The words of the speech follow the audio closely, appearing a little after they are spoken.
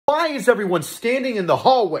Why is everyone standing in the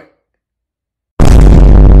hallway?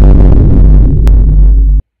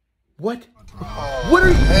 What? What are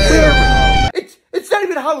you wearing? It's not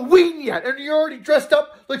even Halloween yet, and you're already dressed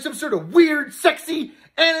up like some sort of weird, sexy,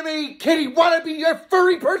 anime kitty wannabe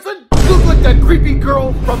furry person? You look like that creepy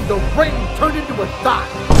girl from The Ring turned into a thot.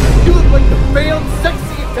 You look like the failed,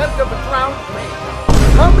 sexy attempt of a drowned man.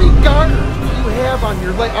 How many garters do you have on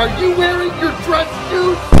your leg? Are you wearing your dress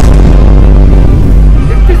shoes?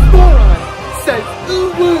 If this moron says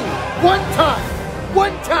ooh woo one time,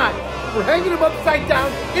 we're hanging him upside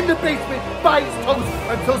down in the basement by his toes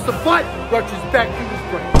until some blood rushes back to his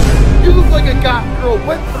brain. You look like a goth girl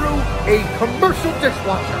went through a commercial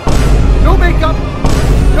dishwasher. No makeup,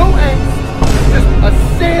 no angst, just a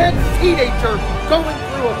sad teenager going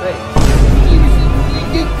through a phase.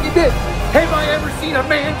 Have I ever seen a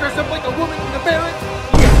man dress up like a woman in the barracks?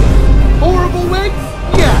 Yes. Horrible wigs?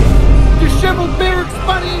 Yes. Disheveled barracks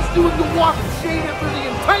bunnies doing the walk of shame after the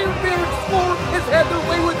entire barracks floor has had their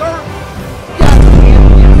way with her? Yes, and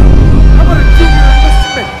yes. How about a junior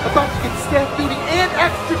enlistment about to get staff duty and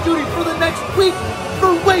extra duty for the next week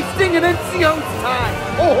for wasting an NCO's time?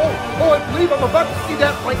 Oh, I believe I'm about to see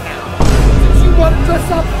that right now. Since you want to dress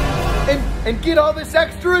up and get all this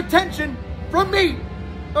extra attention from me,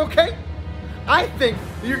 okay? I think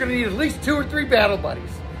you're going to need at least 2 or 3 battle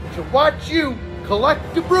buddies to watch you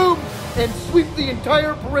collect the broom and sweep the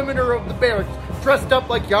entire perimeter of the barracks dressed up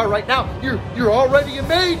like you are right now. You're already a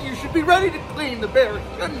maid. You should be ready to clean the barracks,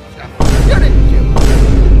 shouldn't you? Shouldn't you?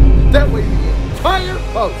 That way the entire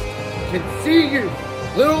post can see you,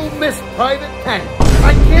 Little Miss Private Pen.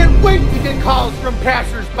 I can't wait to get calls from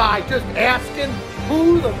passersby just asking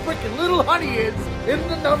who the freaking little honey is in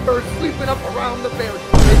the numbers sweeping up around the barracks.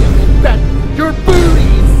 And you can bet your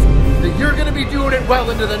booties that you're going to be doing it well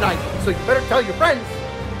into the night. So you better tell your friends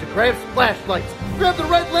to grab some flashlights. Grab the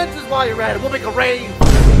red lenses while you're at it. We'll make a rave.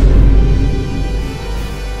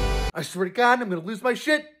 I swear to God, I'm going to lose my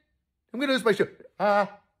shit.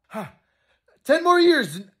 10 more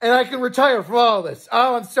years and I can retire from all this.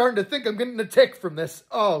 Oh, I'm starting to think I'm getting a tick from this.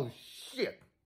 Oh,